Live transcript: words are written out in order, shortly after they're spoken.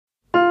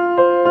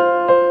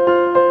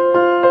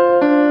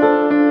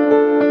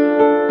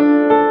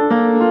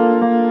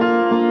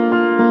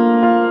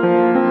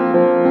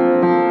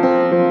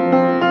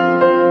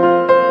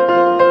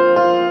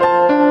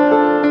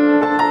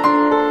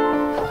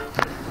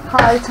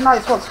Hi,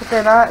 tonight's what's for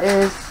dinner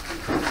is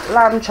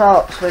lamb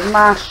chops with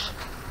mash,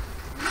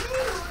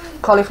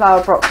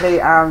 cauliflower, broccoli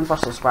and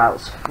Brussels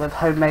sprouts with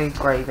homemade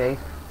gravy.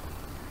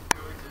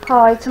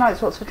 Hi,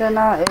 tonight's what's for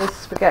dinner is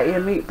spaghetti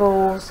and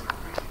meatballs.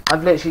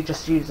 I've literally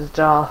just used a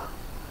jar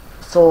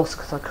of sauce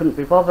because I couldn't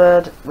be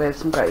bothered, with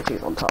some grated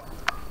cheese on top.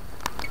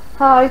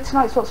 Hi,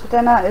 tonight's what's for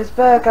dinner is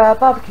burger,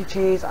 barbecue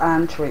cheese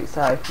and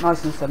chorizo.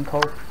 Nice and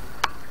simple.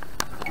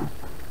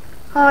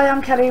 Hi,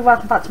 I'm Kelly,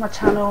 welcome back to my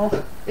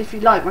channel. If you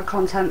like my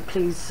content,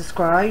 please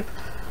subscribe.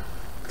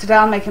 Today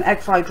I'm making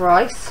egg fried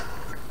rice.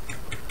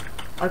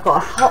 I've got a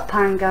hot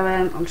pan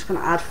going. I'm just going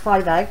to add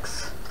 5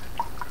 eggs.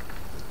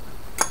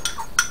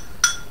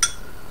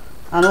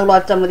 And all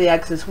I've done with the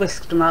eggs is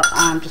whisked them up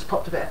and just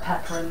popped a bit of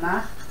pepper in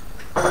there.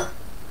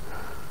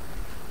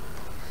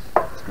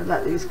 Just going to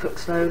let these cook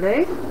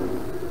slowly.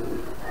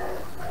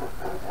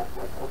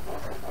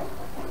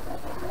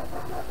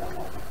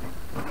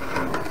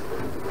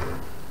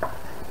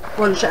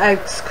 Once your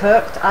eggs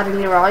cooked, add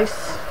in your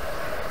rice.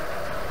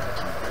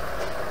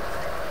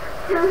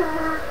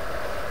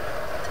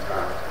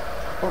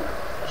 Oh,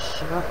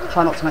 sugar.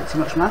 Try not to make too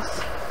much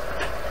mess.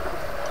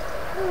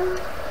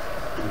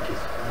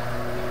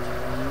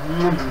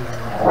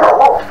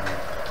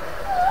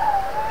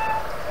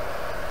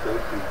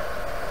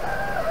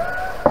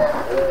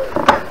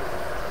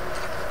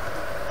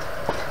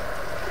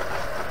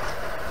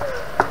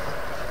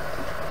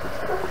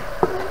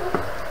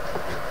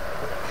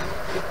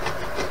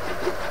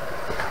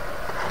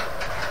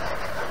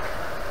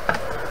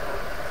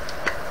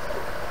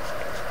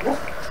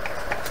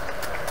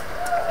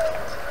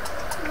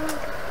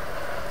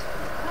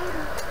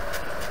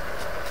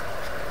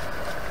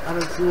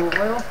 Add some more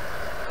oil.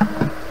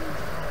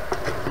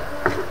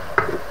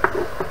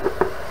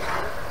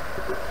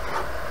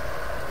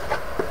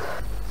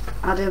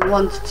 Add in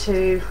 1 to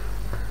 2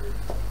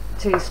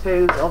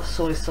 teaspoons of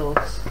soy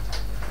sauce.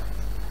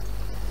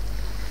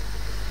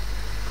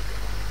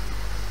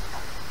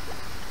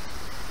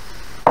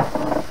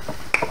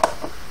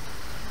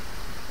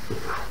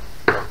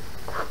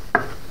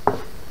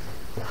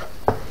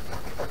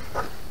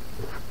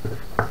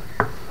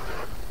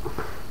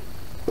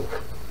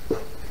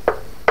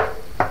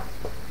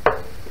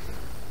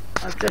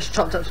 I've just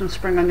chopped up some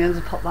spring onions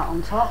and pop that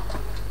on top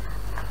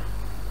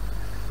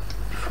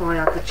before I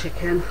add the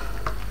chicken.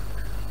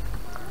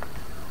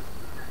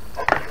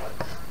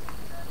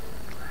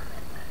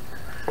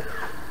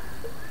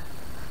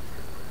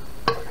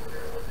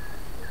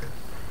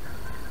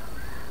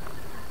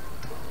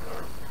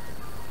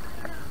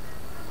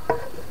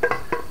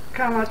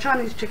 Caramel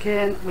Chinese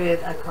chicken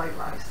with egg white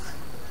rice.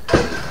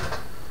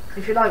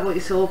 If you like what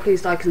you saw,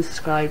 please like and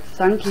subscribe.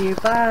 Thank you,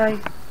 bye.